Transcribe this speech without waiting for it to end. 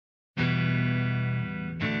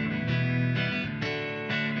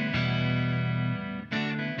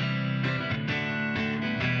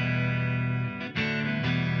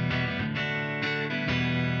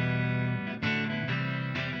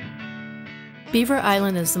Beaver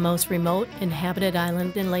Island is the most remote inhabited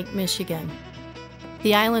island in Lake Michigan.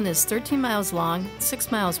 The island is 13 miles long, 6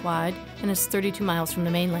 miles wide, and is 32 miles from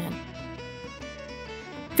the mainland.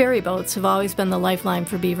 Ferry boats have always been the lifeline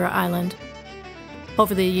for Beaver Island.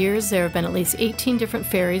 Over the years, there have been at least 18 different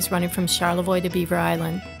ferries running from Charlevoix to Beaver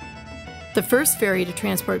Island. The first ferry to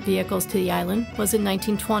transport vehicles to the island was in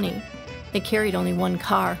 1920. It carried only one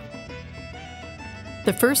car.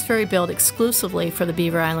 The first ferry built exclusively for the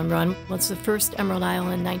Beaver Island run was the first Emerald Isle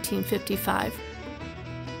in 1955.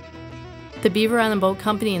 The Beaver Island Boat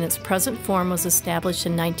Company in its present form was established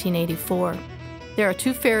in 1984. There are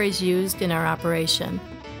 2 ferries used in our operation.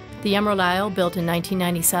 The Emerald Isle, built in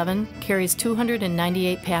 1997, carries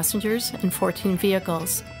 298 passengers and 14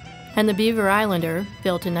 vehicles. And the Beaver Islander,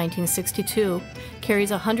 built in 1962, carries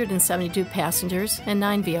 172 passengers and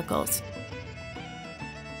 9 vehicles.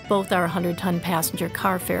 Both are 100-ton passenger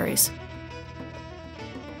car ferries.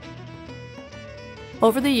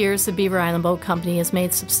 Over the years, the Beaver Island Boat Company has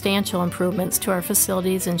made substantial improvements to our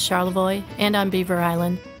facilities in Charlevoix and on Beaver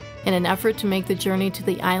Island in an effort to make the journey to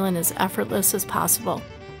the island as effortless as possible.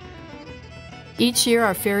 Each year,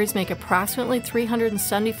 our ferries make approximately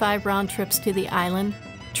 375 round trips to the island,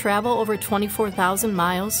 travel over 24,000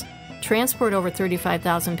 miles, transport over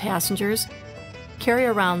 35,000 passengers, carry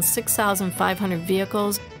around 6,500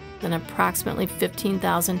 vehicles, and approximately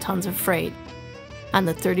 15,000 tons of freight on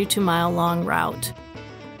the 32-mile long route.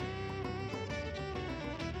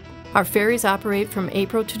 Our ferries operate from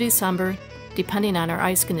April to December, depending on our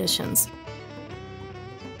ice conditions.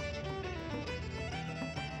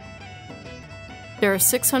 There are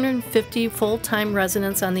 650 full-time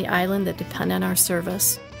residents on the island that depend on our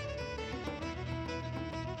service.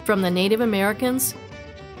 From the Native Americans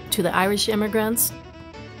to the Irish immigrants,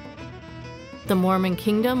 the Mormon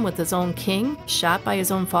kingdom with its own king, shot by his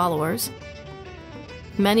own followers,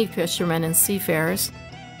 many fishermen and seafarers,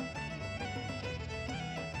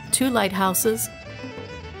 2 lighthouses,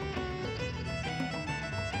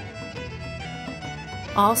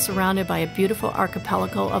 all surrounded by a beautiful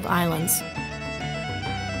archipelago of islands.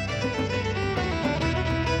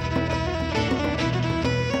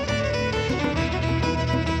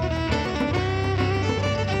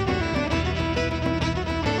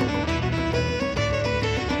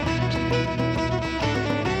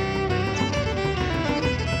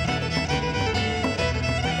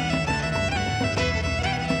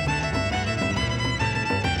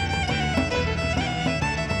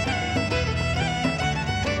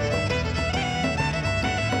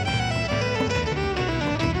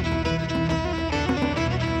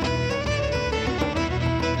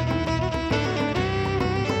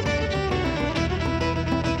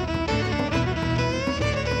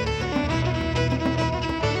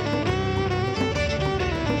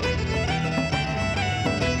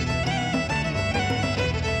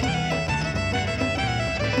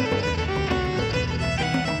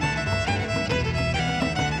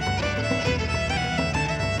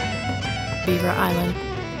 Beaver Island.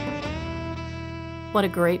 What a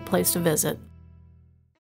great place to visit.